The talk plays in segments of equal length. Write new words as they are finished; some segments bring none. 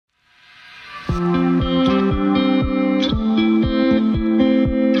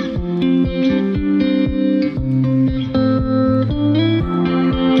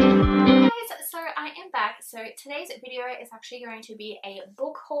actually going to be a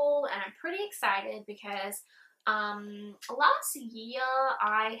book haul, and I'm pretty excited because last year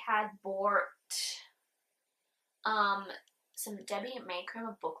I had bought some Debbie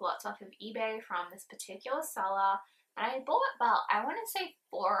Macomber book lots off of eBay from this particular seller, and I bought about, I want to say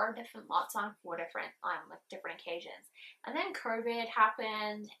 4 different lots on 4 different like different occasions. And then COVID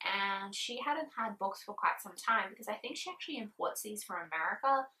happened, and she hadn't had books for quite some time because I think she actually imports these from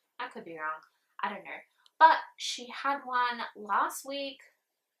America. I could be wrong, I don't know. But she had one last week,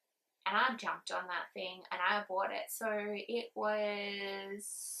 and I jumped on that thing and I bought it. So it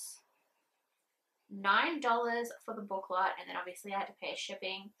was $9 for the book lot, and then obviously I had to pay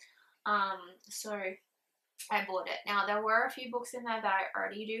shipping. So I bought it. Now there were a few books in there that I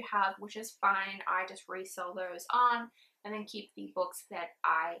already do have, which is fine. I just resell those on and then keep the books that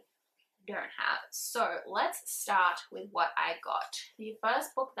I don't have. So let's start with what I got. The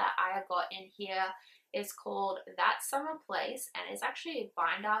first book that I got in here is called That Summer Place, and it's actually a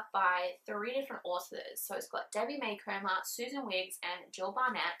binder by 3 different authors. So it's got Debbie Macomber, Susan Wiggs, and Jill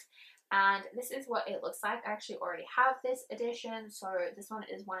Barnett. And this is what it looks like. I actually already have this edition, so this one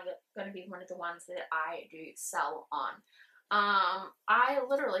is going to be one of the ones that I do sell on. I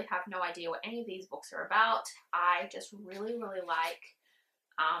literally have no idea what any of these books are about. I just really like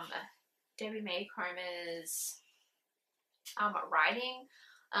Debbie Macomber's writing.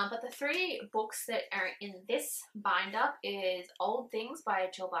 But the 3 books that are in this binder is Old Things by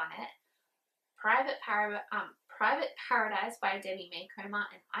Jill Barnett, Private Paradise by Debbie Macomber,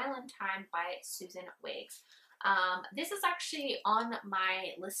 and Island Time by Susan Wiggs. This is actually on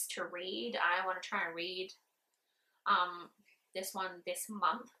my list to read. I want to try and read this one this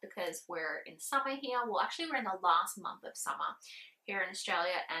month because we're in summer here. Well, actually we're in the last month of summer here in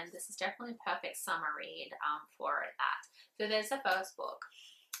Australia, and this is definitely a perfect summer read for that. So there's the first book.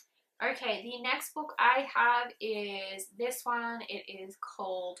 Okay, the next book I have is this one. It is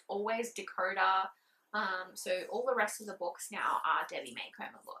called Always Dakota. So all the rest of the books now are Debbie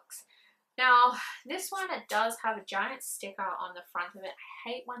Macomber books. Now, this one, it does have a giant sticker on the front of it. I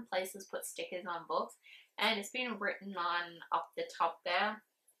hate when places put stickers on books, and it's been written on up the top there.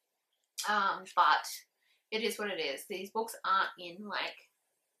 But it is what it is. These books aren't in, like,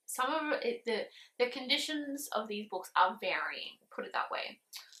 some of it, the conditions of these books are varying, put it that way,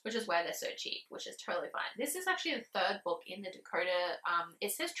 which is where they're so cheap, which is totally fine. This is actually the 3rd book in the Dakota.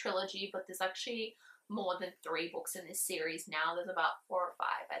 It says trilogy, but there's actually more than 3 books in this series now. There's about 4 or 5,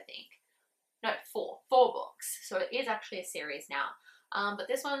 I think. No, 4 books. So it is actually a series now. But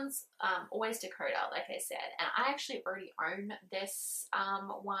this one's Always Dakota, like I said. And I actually already own this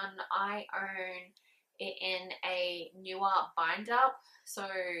one. I own it in a newer binder. So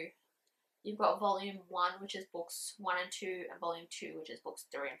you've got volume 1, which is books 1 and 2, and volume 2, which is books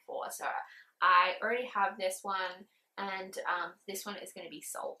 3 and 4. So I already have this one, and this one is going to be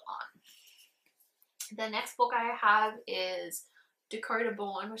sold on. The next book I have is Dakota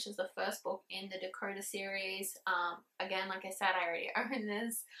Born, which is the first book in the Dakota series. Again, like I said, I already own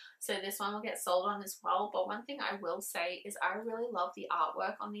this, so this one will get sold on as well. But one thing I will say is I really love the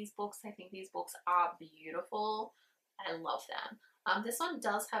artwork on these books. I think these books are beautiful. I love them. This one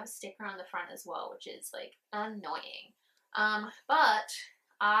does have a sticker on the front as well, which is like annoying. But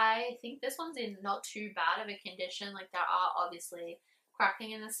I think this one's in not too bad of a condition. Like, there are obviously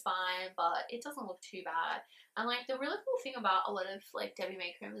cracking in the spine, but it doesn't look too bad. And like, the really cool thing about a lot of like Debbie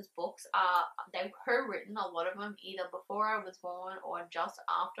Macomber's books are they were written, a lot of them, either before I was born or just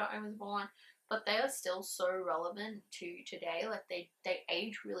after I was born, but they are still so relevant to today. Like, they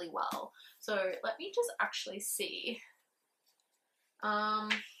age really well. So let me just actually see.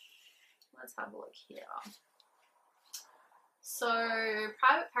 Let's have a look here. So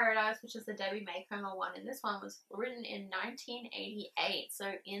Private Paradise, which is the Debbie Macomber one, and this one was written in 1988,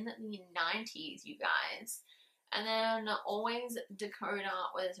 so in the 90s, you guys. And then Always Dakota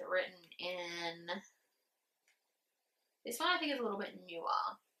was written in, this one I think is a little bit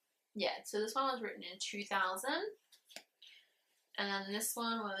newer. Yeah, so this one was written in 2000, and then this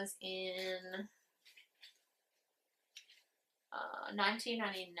one was in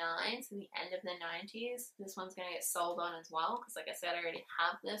 1999, so the end of the 90s. This one's going to get sold on as well, because like I said, I already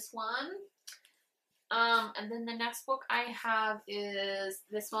have this one. And then the next book I have is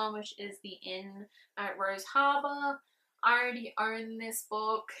this one, which is The Inn at Rose Harbor. I already own this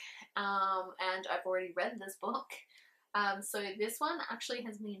book, and I've already read this book. So this one actually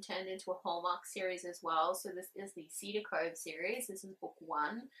has been turned into a Hallmark series as well. So this is the Cedar Cove series. This is book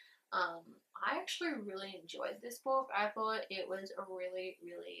 1. I actually really enjoyed this book. I thought it was a really,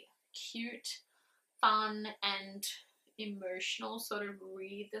 really cute, fun, and emotional sort of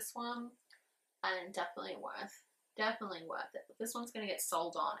read, this one, and definitely worth Definitely worth it. But this one's going to get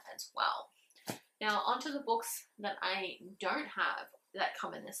sold on as well. Now, onto the books that I don't have that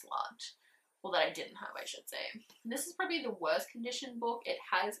come in this lot. Well, that I didn't have, I should say. This is probably the worst conditioned book. It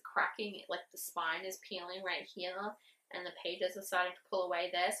has cracking, like the spine is peeling right here, and the pages are starting to pull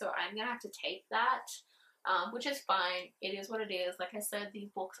away there. So I'm going to have to tape that, which is fine. It is what it is. Like I said, these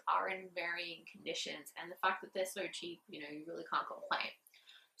books are in varying conditions, and the fact that they're so cheap, you know, you really can't complain.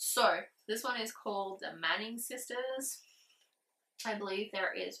 So this one is called The Manning Sisters. I believe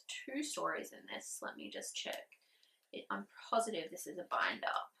there is 2 stories in this. Let me just check. I'm positive this is a bind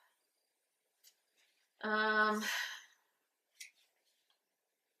up.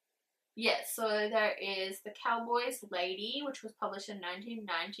 Yes, so there is The Cowboy's Lady, which was published in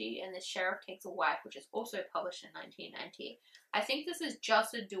 1990, and The Sheriff Takes a Wife, which is also published in 1990. I think this is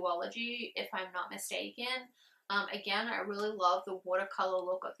just a duology, if I'm not mistaken. Again, I really love the watercolor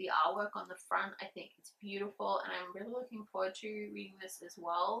look of the artwork on the front. I think it's beautiful, and I'm really looking forward to reading this as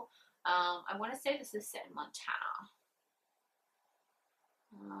well. I want to say this is set in Montana.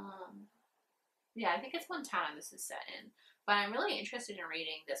 Yeah, I think it's Montana this is set in. But I'm really interested in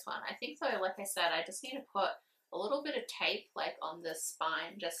reading this one. I think, though, like I said, I just need to put a little bit of tape, like, on the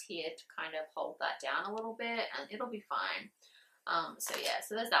spine just here to kind of hold that down a little bit, and it'll be fine. So, yeah,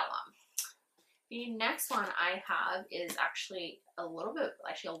 so there's that one. The next one I have is actually a lot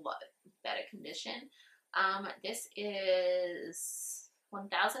better condition. This is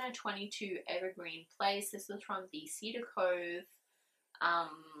 1022 Evergreen Place. This is from the Cedar Cove,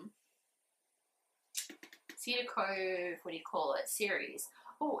 what do you call it, series.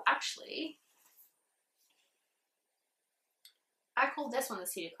 Oh, actually, I call this one the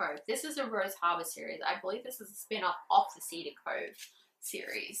Cedar Cove. This is a Rose Harbor series. I believe this is a spin-off of the Cedar Cove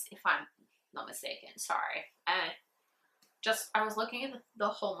series, if I'm not mistaken. Sorry. I was looking at the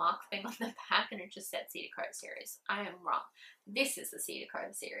Hallmark thing on the back, and it just said Cedar Cove series. I am wrong. This is the Cedar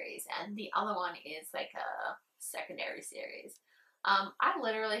Cove series, and the other one is like a secondary series. I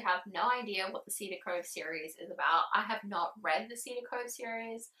literally have no idea what the Cedar Cove series is about. I have not read the Cedar Cove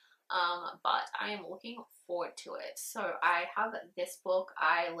series, but I am looking forward to it. So I have this book.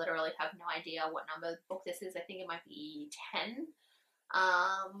 I literally have no idea what number book this is. I think it might be 10.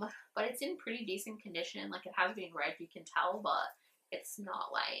 But it's in pretty decent condition. Like, it has been read, you can tell, but it's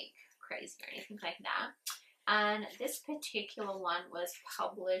not like crazy or anything like that. And this particular one was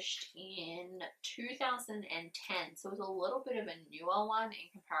published in 2010, so it was a little bit of a newer one in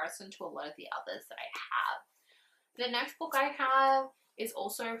comparison to a lot of the others that I have. The next book I have is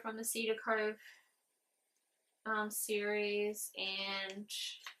also from the Cedar Cove series, and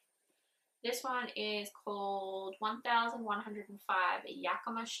this one is called 1105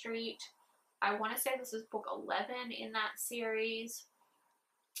 Yakima Street. I want to say this is book 11 in that series.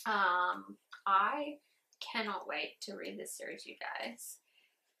 I cannot wait to read this series, you guys.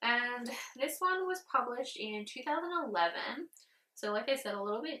 And this one was published in 2011. So like I said, a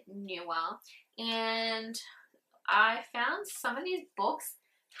little bit newer. And I found some of these books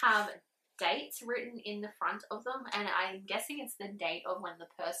have dates written in the front of them, and I'm guessing it's the date of when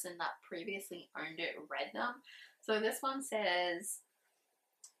the person that previously owned it read them. So this one says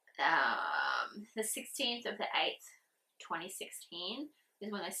the 16th of the 8th, 2016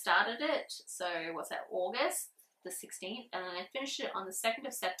 is when I started it. So what's that, August the 16th, and then I finished it on the 2nd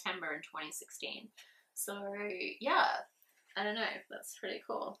of September in 2016. So yeah, I don't know, that's pretty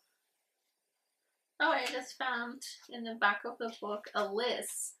cool. Oh, I just found in the back of the book a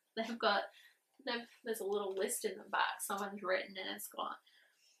list. There's a little list in the back. Someone's written, and it's got,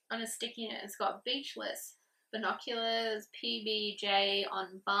 on a sticky note, it's got beach list, binoculars, PBJ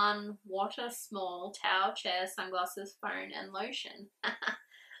on bun, water small, towel, chair, sunglasses, phone, and lotion.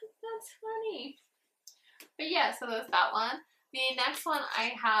 That's funny. But yeah, so there's that one. The next one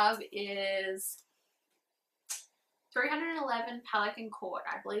I have is 311 Pelican Court.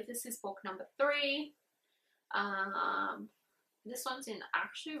 I believe this is book number 3. This one's in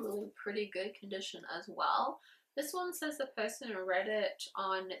actually really pretty good condition as well. This one says the person who read it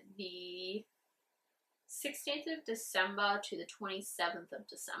on the 16th of December to the 27th of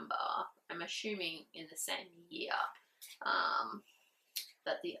December. I'm assuming in the same year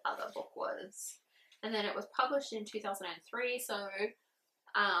that the other book was. And then it was published in 2003, so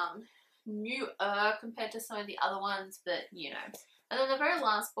newer compared to some of the other ones, but you know. And then the very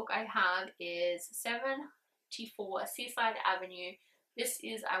last book I have is 74 Seaside Avenue. This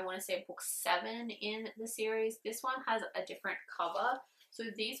is, I want to say, book 7 in the series. This one has a different cover. So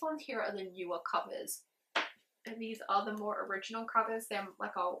these ones here are the newer covers, and these are the more original covers. They're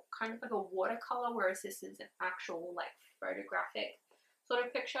like a kind of like a watercolor, whereas this is an actual like photographic sort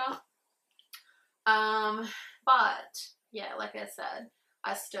of picture. But yeah, like I said,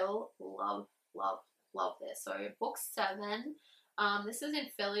 I still love this. So book 7. This is in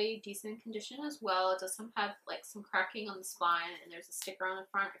fairly decent condition as well. It does have like some cracking on the spine, and there's a sticker on the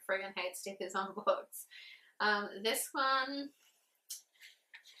front. I friggin' hate stickers on books. This one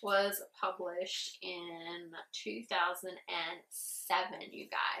was published in 2007, you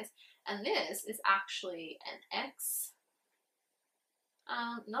guys. And this is actually an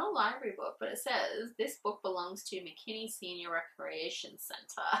not a library book, but it says this book belongs to McKinney Senior Recreation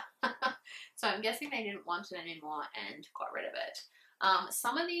Center. So I'm guessing they didn't want it anymore and got rid of it.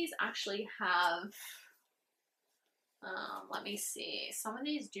 Some of these actually have, let me see, some of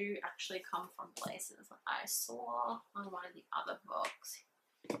these do actually come from places that I saw on one of the other books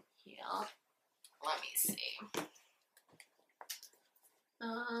here. Let me see.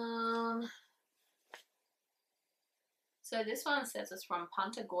 So this one says it's from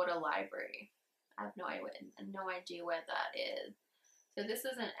Punta Gorda Library. I have no idea where that is. So this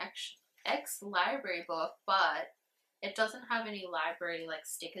is an ex-library book, but it doesn't have any library like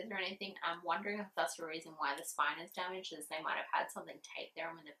stickers or anything. I'm wondering if that's the reason why the spine is damaged, is they might have had something taped there,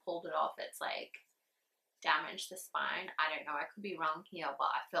 and when they pulled it off, it's like damaged the spine. I don't know. I could be wrong here,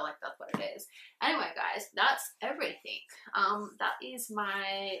 but I feel like that's what it is. Anyway, guys, that's everything. That is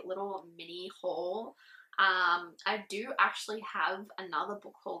my little mini haul. I do actually have another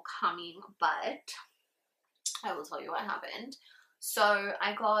book haul coming, but I will tell you what happened. So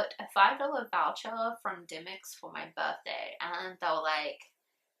I got a $5 voucher from Dimmicks for my birthday, and they were like,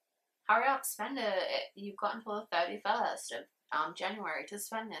 hurry up, spend it. You've got until the 31st of January to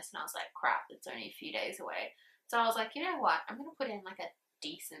spend this. And I was like, crap, it's only a few days away. So I was like, you know what, I'm going to put in like a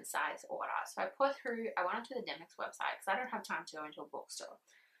decent size order. So I went onto the Dimmicks website because I don't have time to go into a bookstore.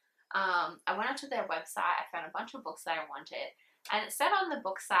 I went onto their website, I found a bunch of books that I wanted, and it said on the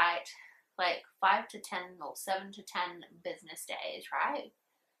book site like 5 to 10 or 7 to 10 business days, right?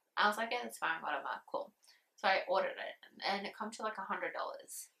 I was like, yeah, that's fine, whatever, cool. So I ordered it, and it come to like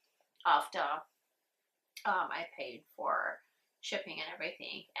 $100 after I paid for shipping and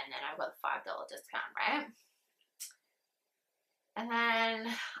everything, and then I got a $5 discount, right? And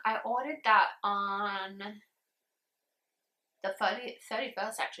then I ordered that on the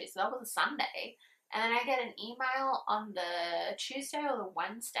 31st actually, so that was a Sunday, and then I get an email on the Tuesday or the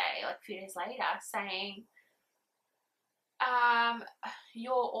Wednesday, like a few days later, saying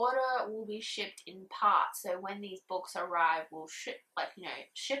your order will be shipped in parts, so when these books arrive we'll ship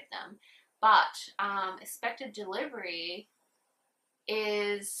them, but expected delivery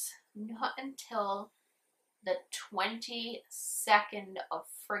is not until the 22nd of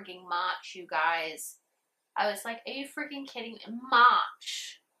frigging March, you guys. I was like, are you freaking kidding me?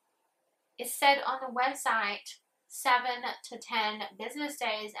 March. It said on the website 7 to 10 business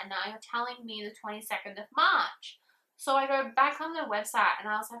days, and now you're telling me the 22nd of March. So I go back on the website and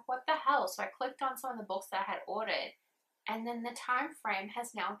I was like, what the hell? So I clicked on some of the books that I had ordered, and then the time frame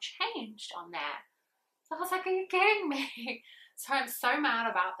has now changed on there. So I was like, are you kidding me? So I'm so mad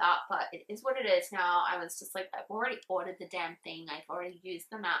about that, but it is what it is now. I was just like, I've already ordered the damn thing. I've already used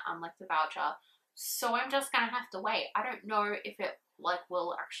the voucher. So I'm just gonna have to wait. I don't know if it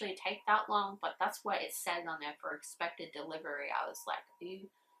will actually take that long, but that's what it said on there for expected delivery. I was like, are you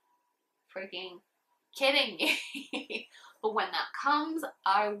freaking kidding me? But when that comes,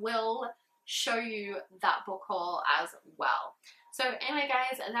 I will show you that book haul as well. So anyway,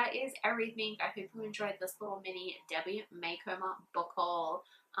 guys, that is everything. I hope you enjoyed this little mini Debbie Macomber book haul.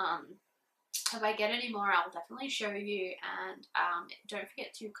 If I get any more, I'll definitely show you, and don't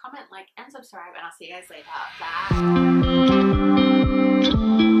forget to comment, like, and subscribe, and I'll see you guys later. Bye!